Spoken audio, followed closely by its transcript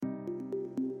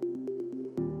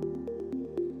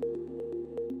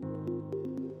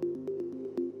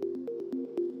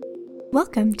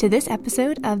Welcome to this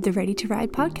episode of the Ready to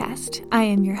Ride podcast. I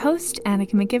am your host,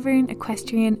 Annika McGivern,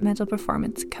 equestrian mental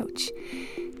performance coach.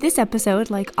 This episode,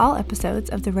 like all episodes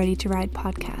of the Ready to Ride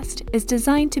podcast, is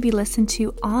designed to be listened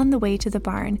to on the way to the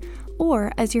barn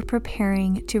or as you're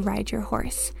preparing to ride your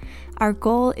horse. Our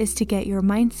goal is to get your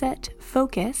mindset,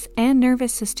 focus, and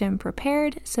nervous system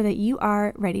prepared so that you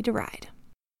are ready to ride.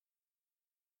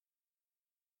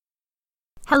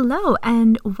 Hello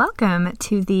and welcome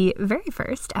to the very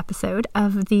first episode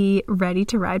of the Ready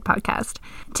to Ride podcast.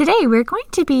 Today we're going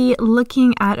to be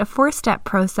looking at a 4-step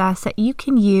process that you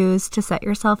can use to set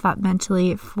yourself up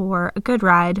mentally for a good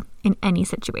ride in any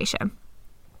situation.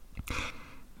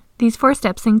 These 4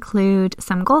 steps include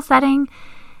some goal setting,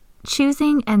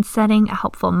 choosing and setting a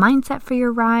helpful mindset for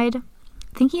your ride,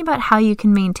 thinking about how you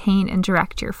can maintain and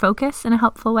direct your focus in a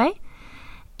helpful way,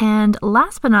 and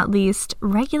last but not least,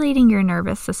 regulating your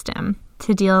nervous system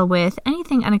to deal with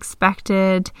anything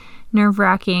unexpected,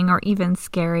 nerve-wracking, or even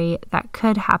scary that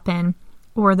could happen,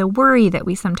 or the worry that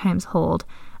we sometimes hold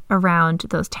around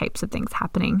those types of things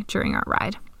happening during our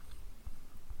ride.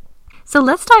 So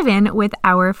let's dive in with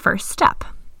our first step.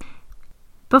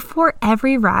 Before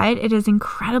every ride, it is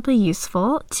incredibly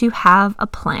useful to have a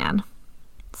plan.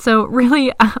 So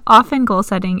really, often goal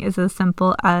setting is as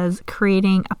simple as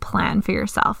creating a plan for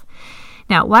yourself.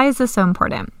 Now, why is this so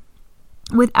important?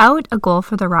 Without a goal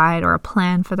for the ride or a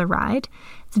plan for the ride,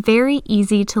 it's very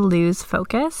easy to lose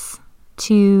focus,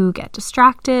 to get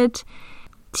distracted,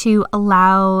 to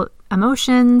allow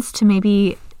emotions to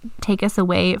maybe take us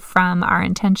away from our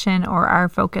intention or our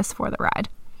focus for the ride.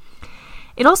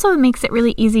 It also makes it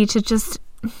really easy to just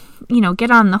get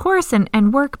on the horse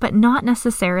and work, but not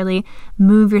necessarily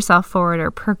move yourself forward or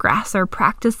progress or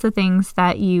practice the things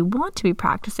that you want to be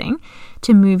practicing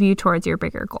to move you towards your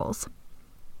bigger goals.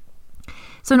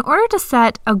 So in order to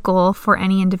set a goal for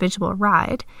any individual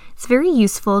ride, it's very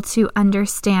useful to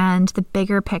understand the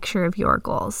bigger picture of your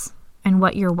goals and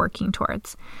what you're working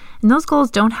towards. And those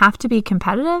goals don't have to be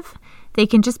competitive. They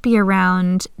can just be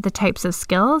around the types of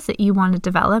skills that you want to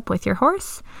develop with your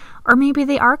horse, or maybe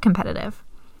they are competitive.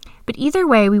 But either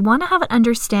way, we want to have an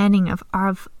understanding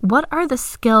of what are the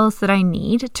skills that I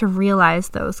need to realize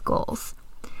those goals,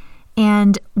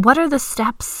 and what are the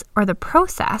steps or the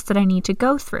process that I need to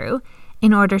go through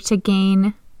in order to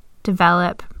gain,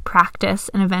 develop, practice,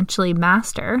 and eventually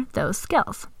master those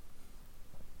skills.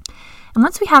 And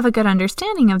once we have a good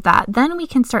understanding of that, then we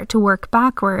can start to work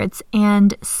backwards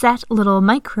and set little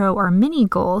micro or mini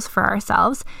goals for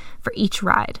ourselves for each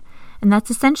ride. And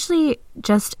that's essentially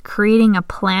just creating a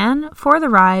plan for the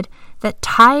ride that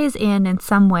ties in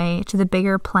some way to the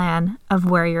bigger plan of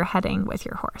where you're heading with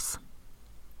your horse.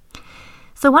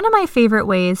 So one of my favorite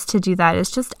ways to do that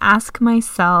is just ask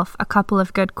myself a couple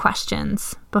of good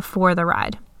questions before the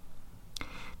ride.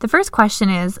 The first question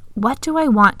is, what do I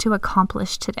want to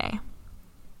accomplish today?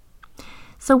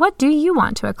 So what do you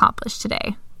want to accomplish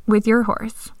today with your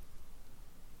horse?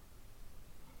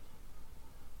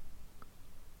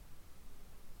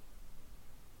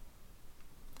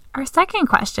 Our second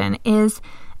question is,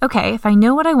 okay, if I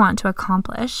know what I want to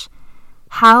accomplish,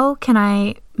 how can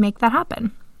I make that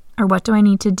happen? Or what do I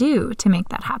need to do to make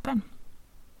that happen?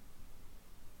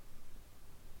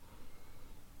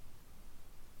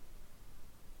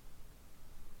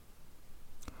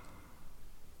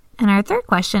 And our third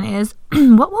question is,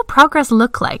 what will progress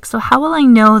look like? So how will I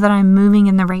know that I'm moving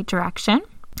in the right direction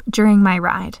during my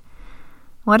ride?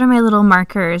 What are my little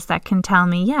markers that can tell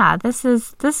me, yeah, this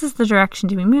is the direction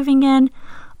to be moving in?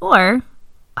 Or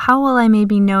how will I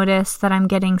maybe notice that I'm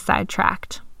getting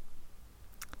sidetracked?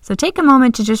 So take a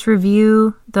moment to just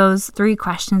review those 3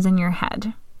 questions in your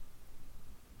head.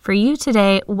 For you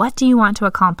today, what do you want to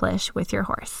accomplish with your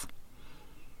horse?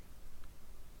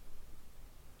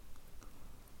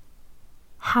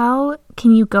 How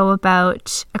can you go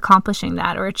about accomplishing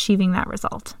that or achieving that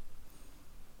result?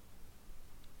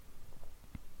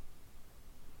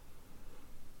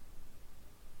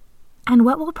 And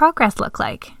what will progress look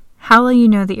like? How will you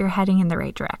know that you're heading in the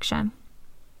right direction?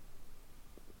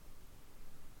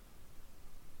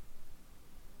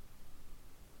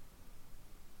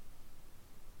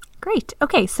 Great.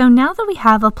 Okay, so now that we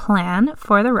have a plan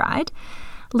for the ride,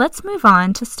 let's move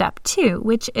on to step 2,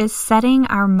 which is setting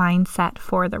our mindset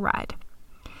for the ride.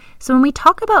 So when we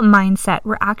talk about mindset,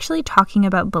 we're actually talking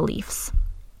about beliefs.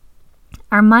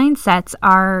 Our mindsets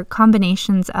are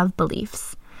combinations of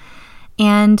beliefs.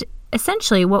 And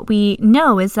essentially, what we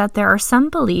know is that there are some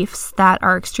beliefs that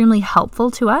are extremely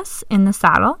helpful to us in the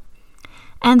saddle,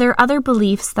 and there are other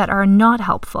beliefs that are not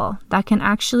helpful, that can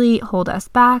actually hold us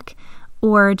back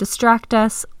or distract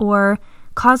us or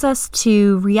cause us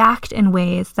to react in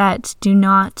ways that do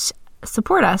not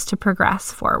support us to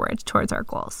progress forward towards our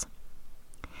goals.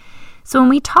 So when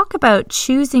we talk about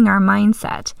choosing our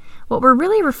mindset, what we're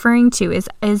really referring to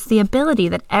is the ability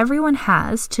that everyone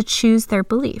has to choose their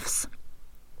beliefs.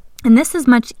 And this is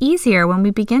much easier when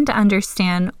we begin to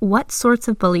understand what sorts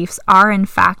of beliefs are in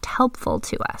fact helpful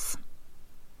to us.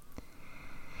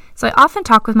 So I often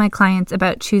talk with my clients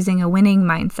about choosing a winning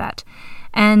mindset.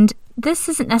 And this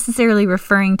isn't necessarily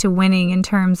referring to winning in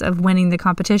terms of winning the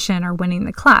competition or winning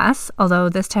the class, although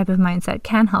this type of mindset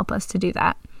can help us to do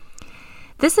that.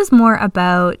 This is more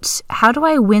about, how do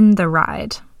I win the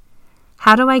ride?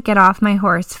 How do I get off my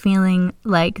horse feeling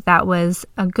like that was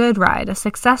a good ride, a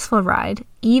successful ride,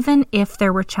 even if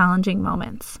there were challenging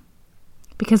moments?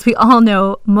 Because we all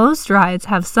know most rides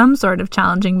have some sort of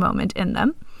challenging moment in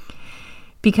them.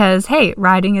 Because, hey,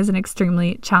 riding is an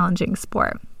extremely challenging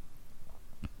sport.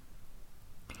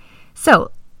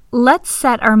 So let's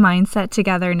set our mindset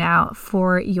together now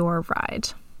for your ride.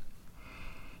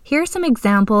 Here are some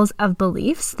examples of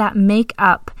beliefs that make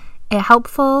up a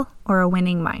helpful or a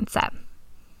winning mindset.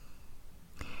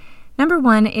 Number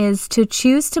one is to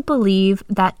choose to believe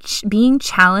that being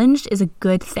challenged is a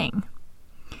good thing.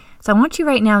 So I want you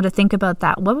right now to think about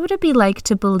that. What would it be like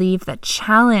to believe that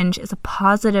challenge is a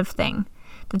positive thing?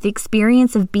 That the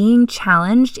experience of being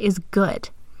challenged is good?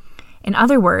 In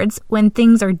other words, when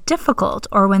things are difficult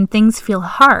or when things feel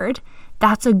hard,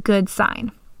 that's a good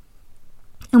sign.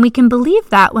 And we can believe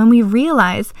that when we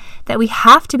realize that we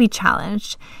have to be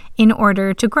challenged in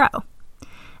order to grow.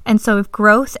 And so if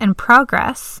growth and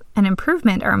progress and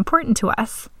improvement are important to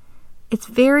us, it's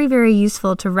very, very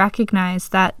useful to recognize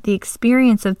that the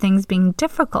experience of things being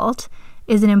difficult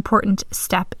is an important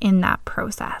step in that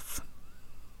process.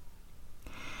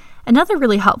 Another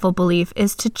really helpful belief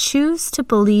is to choose to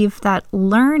believe that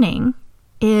learning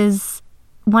is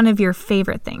one of your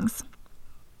favorite things.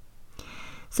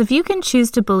 So if you can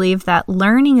choose to believe that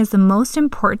learning is the most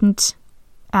important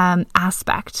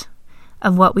aspect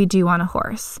of what we do on a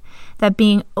horse, that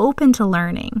being open to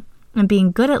learning and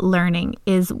being good at learning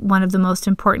is one of the most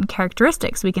important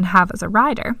characteristics we can have as a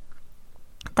rider,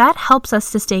 that helps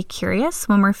us to stay curious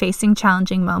when we're facing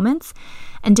challenging moments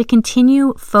and to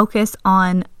continue focus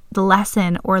on the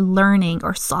lesson or learning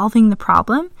or solving the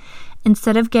problem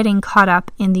instead of getting caught up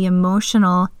in the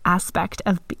emotional aspect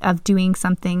of doing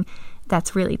something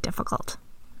that's really difficult.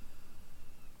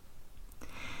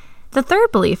 The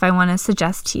third belief I want to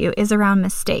suggest to you is around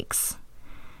mistakes.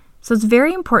 So it's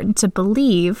very important to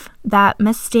believe that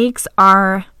mistakes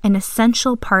are an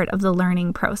essential part of the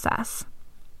learning process.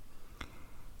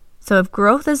 So if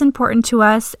growth is important to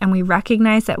us and we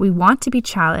recognize that we want to be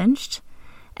challenged,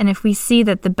 and if we see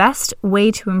that the best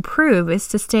way to improve is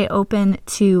to stay open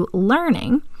to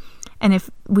learning, and if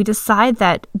we decide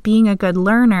that being a good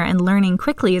learner and learning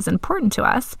quickly is important to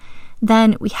us,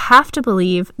 then we have to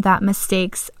believe that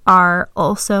mistakes are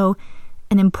also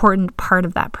an important part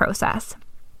of that process.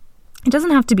 It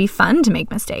doesn't have to be fun to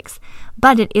make mistakes,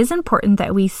 but it is important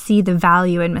that we see the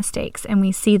value in mistakes and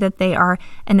we see that they are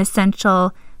an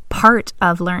essential part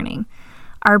of learning.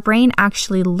 Our brain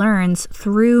actually learns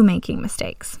through making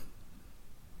mistakes.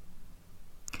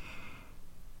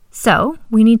 So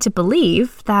we need to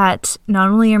believe that not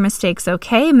only are mistakes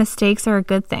okay, mistakes are a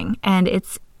good thing, and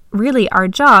it's really our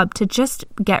job to just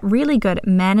get really good at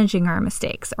managing our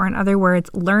mistakes, or in other words,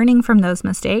 learning from those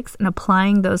mistakes and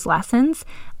applying those lessons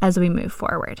as we move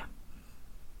forward.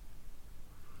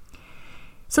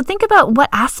 So think about what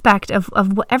aspect of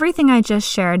everything I just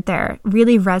shared there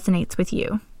really resonates with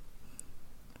you.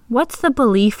 What's the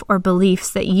belief or beliefs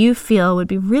that you feel would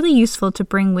be really useful to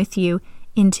bring with you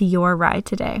into your ride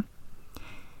today?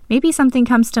 Maybe something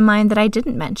comes to mind that I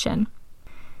didn't mention.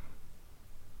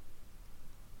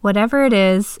 Whatever it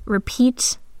is,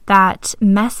 repeat that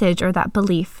message or that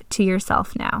belief to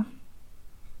yourself now.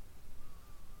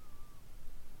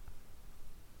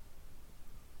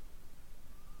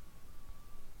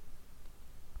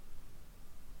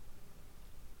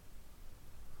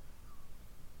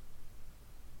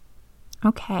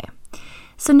 Okay,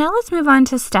 so now let's move on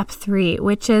to step 3,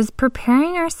 which is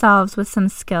preparing ourselves with some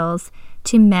skills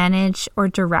to manage or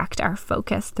direct our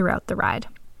focus throughout the ride.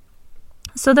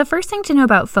 So the first thing to know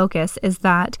about focus is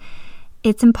that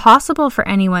it's impossible for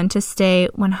anyone to stay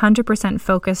 100%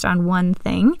 focused on one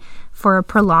thing for a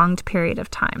prolonged period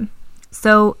of time.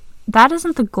 So that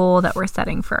isn't the goal that we're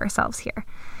setting for ourselves here.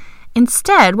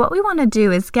 Instead, what we want to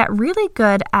do is get really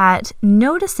good at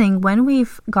noticing when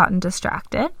we've gotten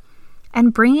distracted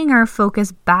and bringing our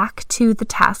focus back to the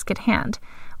task at hand,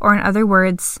 or in other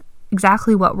words,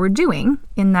 exactly what we're doing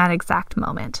in that exact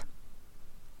moment.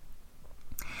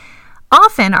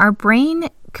 Often our brain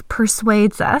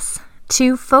persuades us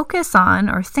to focus on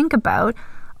or think about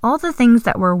all the things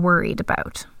that we're worried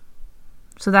about.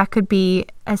 So that could be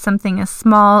something as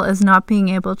small as not being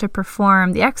able to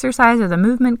perform the exercise or the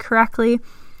movement correctly,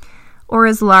 or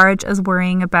as large as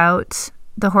worrying about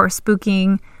the horse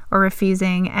spooking or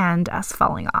refusing and us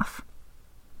falling off.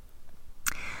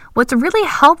 What's really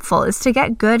helpful is to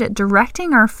get good at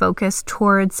directing our focus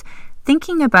towards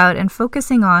thinking about and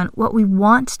focusing on what we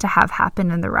want to have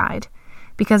happen in the ride,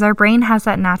 because our brain has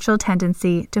that natural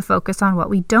tendency to focus on what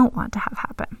we don't want to have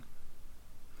happen.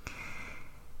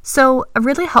 So a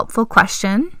really helpful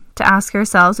question to ask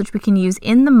ourselves, which we can use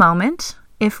in the moment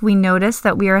if we notice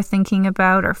that we are thinking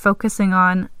about or focusing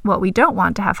on what we don't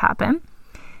want to have happen,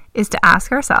 is to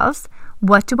ask ourselves,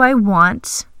 what do I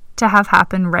want to have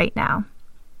happen right now?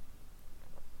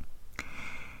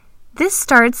 This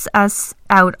starts us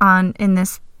out in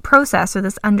this process or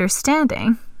this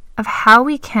understanding of how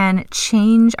we can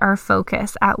change our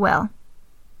focus at will.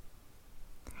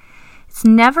 It's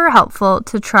never helpful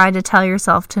to try to tell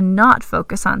yourself to not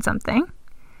focus on something.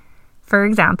 For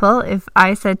example, if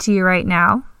I said to you right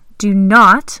now, do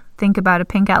not think about a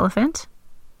pink elephant,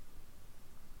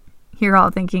 you're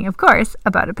all thinking, of course,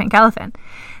 about a pink elephant.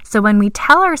 So when we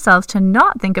tell ourselves to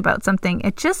not think about something,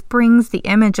 it just brings the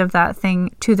image of that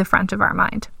thing to the front of our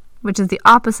mind, which is the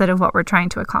opposite of what we're trying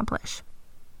to accomplish.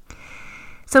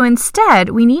 So instead,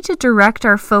 we need to direct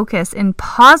our focus in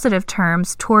positive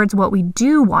terms towards what we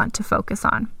do want to focus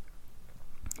on.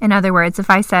 In other words, if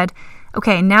I said,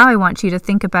 okay, now I want you to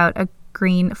think about a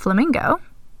green flamingo.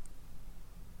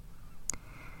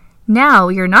 Now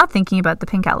you're not thinking about the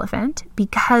pink elephant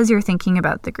because you're thinking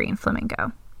about the green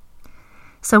flamingo.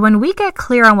 So when we get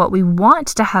clear on what we want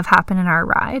to have happen in our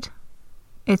ride,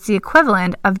 it's the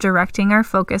equivalent of directing our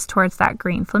focus towards that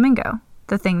green flamingo,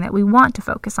 the thing that we want to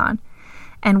focus on.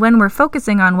 And when we're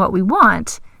focusing on what we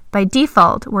want, by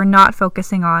default, we're not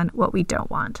focusing on what we don't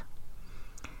want.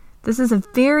 This is a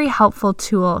very helpful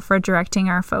tool for directing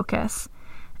our focus,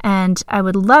 and I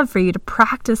would love for you to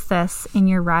practice this in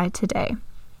your ride today.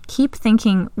 Keep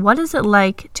thinking, what is it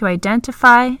like to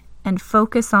identify and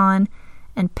focus on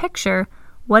and picture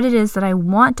what it is that I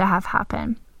want to have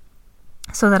happen,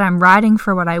 so that I'm riding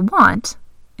for what I want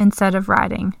instead of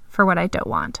riding for what I don't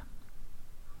want.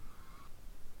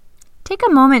 Take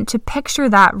a moment to picture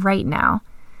that right now.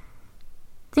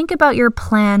 Think about your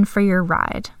plan for your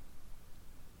ride.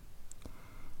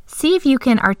 See if you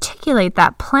can articulate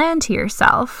that plan to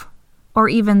yourself, or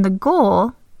even the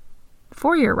goal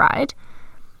for your ride,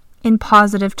 in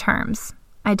positive terms,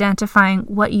 identifying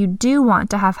what you do want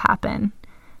to have happen,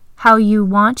 how you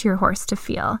want your horse to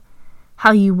feel,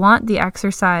 how you want the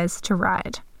exercise to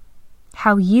ride,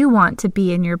 how you want to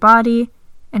be in your body,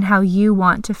 and how you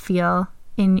want to feel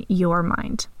in your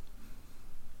mind.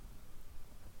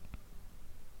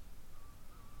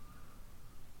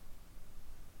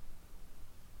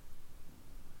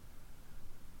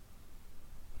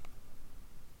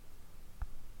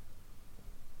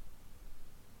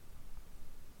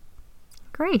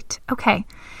 Great. Okay.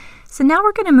 So now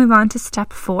we're going to move on to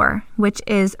step 4, which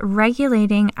is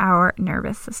regulating our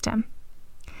nervous system.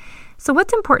 So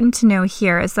what's important to know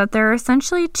here is that there are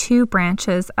essentially 2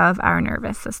 branches of our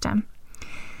nervous system.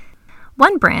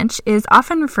 One branch is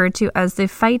often referred to as the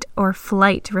fight or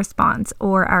flight response,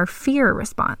 or our fear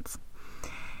response.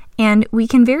 And we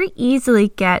can very easily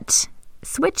get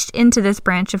switched into this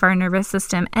branch of our nervous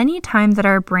system anytime that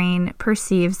our brain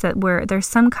perceives that there's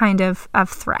some kind of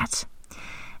threat.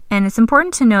 And it's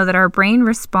important to know that our brain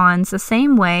responds the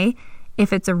same way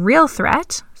if it's a real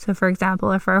threat. So for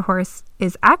example, if our horse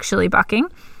is actually bucking,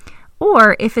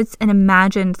 or if it's an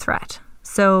imagined threat.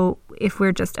 So if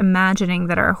we're just imagining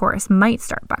that our horse might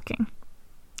start bucking.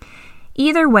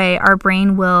 Either way, our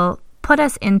brain will put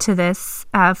us into this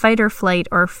fight or flight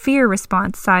or fear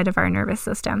response side of our nervous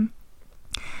system.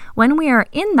 When we are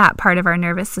in that part of our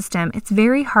nervous system, it's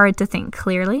very hard to think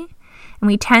clearly, and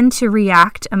we tend to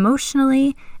react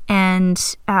emotionally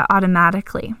and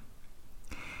automatically.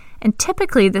 And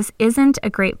typically, this isn't a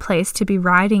great place to be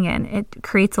riding in. It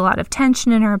creates a lot of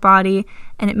tension in our body,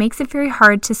 and it makes it very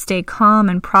hard to stay calm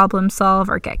and problem solve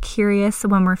or get curious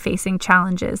when we're facing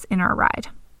challenges in our ride.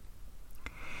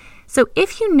 So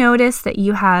if you notice that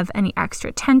you have any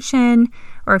extra tension,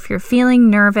 or if you're feeling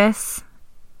nervous,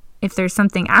 if there's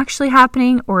something actually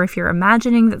happening, or if you're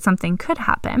imagining that something could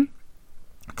happen,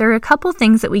 there are a couple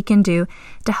things that we can do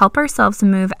to help ourselves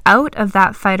move out of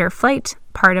that fight or flight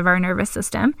part of our nervous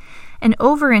system and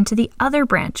over into the other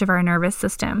branch of our nervous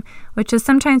system, which is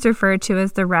sometimes referred to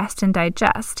as the rest and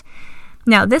digest.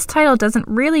 Now, this title doesn't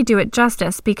really do it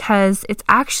justice because it's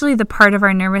actually the part of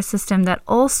our nervous system that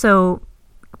also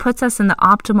puts us in the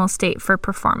optimal state for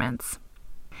performance.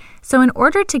 So in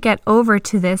order to get over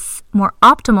to this more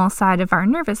optimal side of our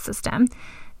nervous system,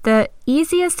 the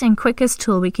easiest and quickest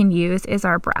tool we can use is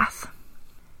our breath.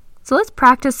 So let's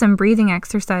practice some breathing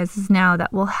exercises now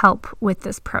that will help with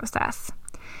this process.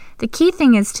 The key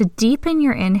thing is to deepen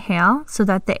your inhale so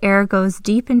that the air goes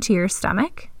deep into your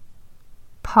stomach.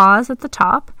 Pause at the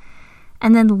top,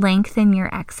 and then lengthen your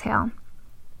exhale.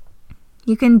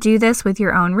 You can do this with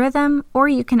your own rhythm, or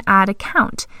you can add a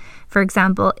count. For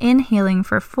example, inhaling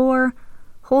for 4,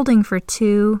 holding for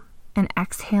 2, and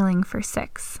exhaling for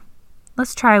 6.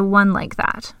 Let's try one like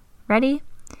that. Ready?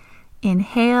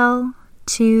 Inhale,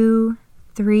 2,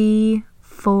 3,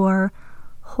 4,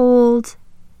 hold,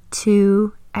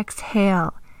 2,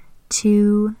 exhale,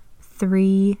 2,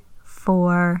 3,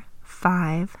 4,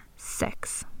 5,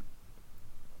 6.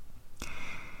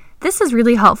 This is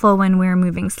really helpful when we're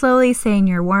moving slowly, say in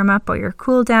your warm-up or your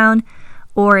cool-down,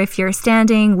 or if you're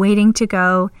standing, waiting to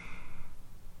go.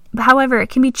 However, it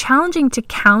can be challenging to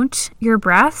count your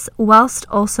breaths whilst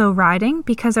also riding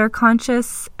because our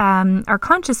conscious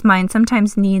mind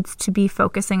sometimes needs to be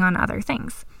focusing on other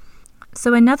things.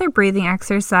 So another breathing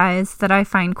exercise that I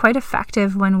find quite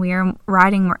effective when we are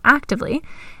riding more actively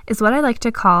is what I like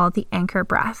to call the anchor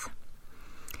breath.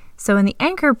 So in the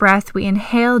anchor breath, we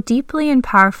inhale deeply and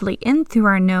powerfully in through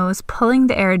our nose, pulling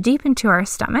the air deep into our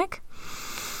stomach.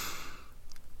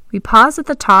 We pause at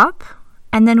the top,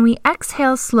 and then we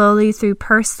exhale slowly through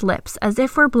pursed lips, as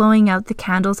if we're blowing out the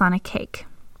candles on a cake.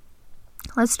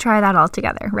 Let's try that all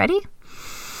together. Ready?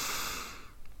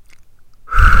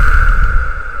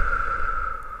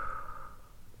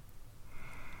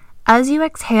 As you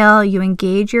exhale, you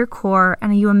engage your core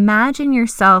and you imagine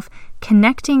yourself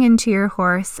connecting into your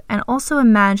horse, and also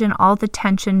imagine all the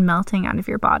tension melting out of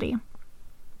your body.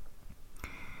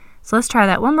 So let's try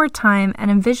that one more time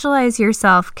and visualize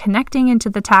yourself connecting into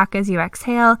the tack as you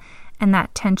exhale and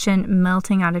that tension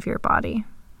melting out of your body.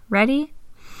 Ready?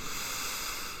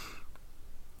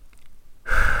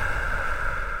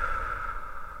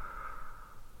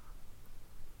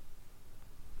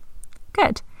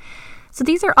 Good. So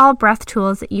these are all breath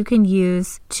tools that you can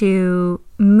use to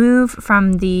move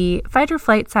from the fight or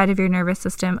flight side of your nervous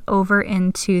system over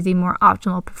into the more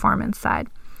optimal performance side.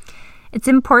 It's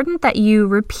important that you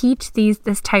repeat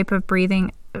this type of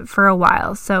breathing for a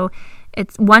while. So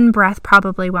it's one breath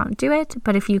probably won't do it,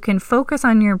 but if you can focus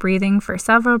on your breathing for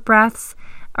several breaths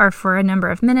or for a number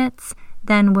of minutes,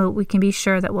 then we can be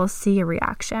sure that we'll see a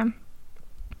reaction.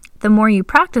 The more you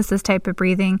practice this type of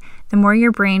breathing, the more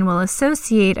your brain will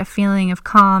associate a feeling of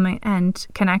calm and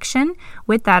connection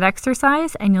with that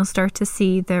exercise, and you'll start to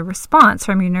see the response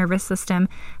from your nervous system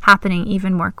happening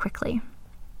even more quickly.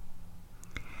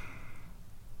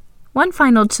 One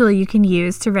final tool you can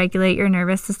use to regulate your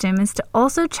nervous system is to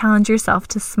also challenge yourself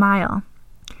to smile.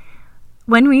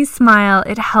 When we smile,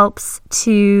 it helps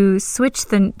to switch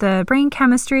the brain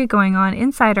chemistry going on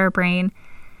inside our brain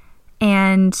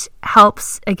and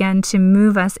helps, again, to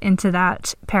move us into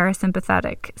that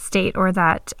parasympathetic state or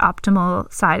that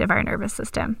optimal side of our nervous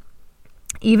system.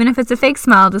 Even if it's a fake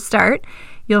smile to start,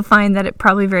 you'll find that it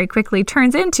probably very quickly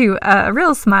turns into a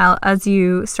real smile as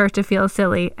you start to feel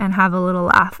silly and have a little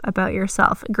laugh about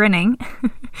yourself, grinning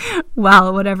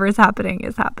while whatever is happening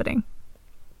is happening.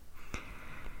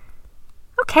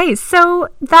 Okay, so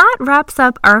that wraps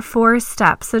up our 4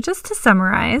 steps. So just to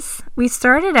summarize, we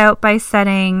started out by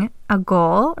setting a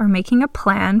goal or making a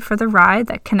plan for the ride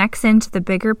that connects into the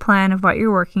bigger plan of what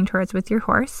you're working towards with your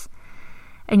horse.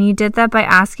 And you did that by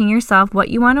asking yourself what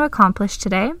you want to accomplish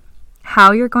today,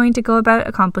 how you're going to go about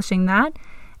accomplishing that,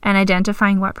 and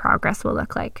identifying what progress will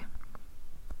look like.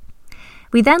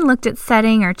 We then looked at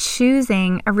setting or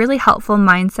choosing a really helpful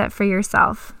mindset for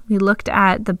yourself. We looked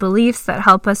at the beliefs that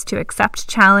help us to accept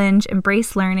challenge,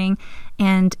 embrace learning,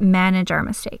 and manage our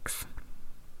mistakes.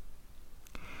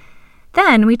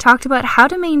 Then we talked about how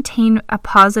to maintain a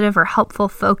positive or helpful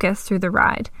focus through the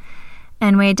ride.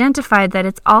 And we identified that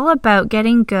it's all about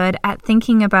getting good at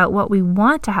thinking about what we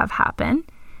want to have happen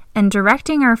and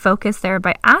directing our focus there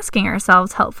by asking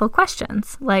ourselves helpful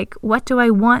questions like, what do I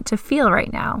want to feel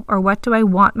right now? Or what do I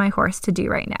want my horse to do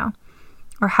right now?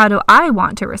 Or how do I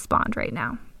want to respond right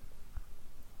now?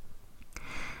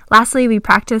 Lastly, we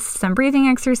practiced some breathing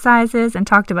exercises and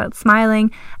talked about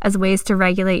smiling as ways to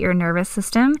regulate your nervous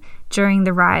system during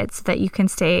the ride so that you can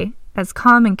stay as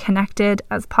calm and connected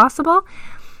as possible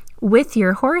with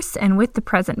your horse and with the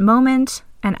present moment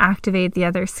and activate the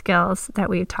other skills that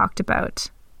we've talked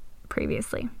about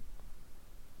previously.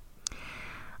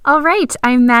 All right,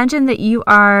 I imagine that you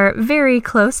are very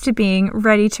close to being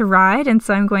ready to ride, and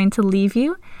so I'm going to leave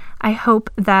you. I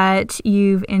hope that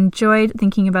you've enjoyed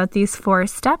thinking about these 4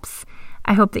 steps.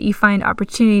 I hope that you find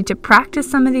opportunity to practice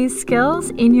some of these skills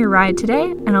in your ride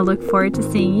today, and I'll look forward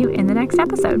to seeing you in the next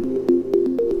episode.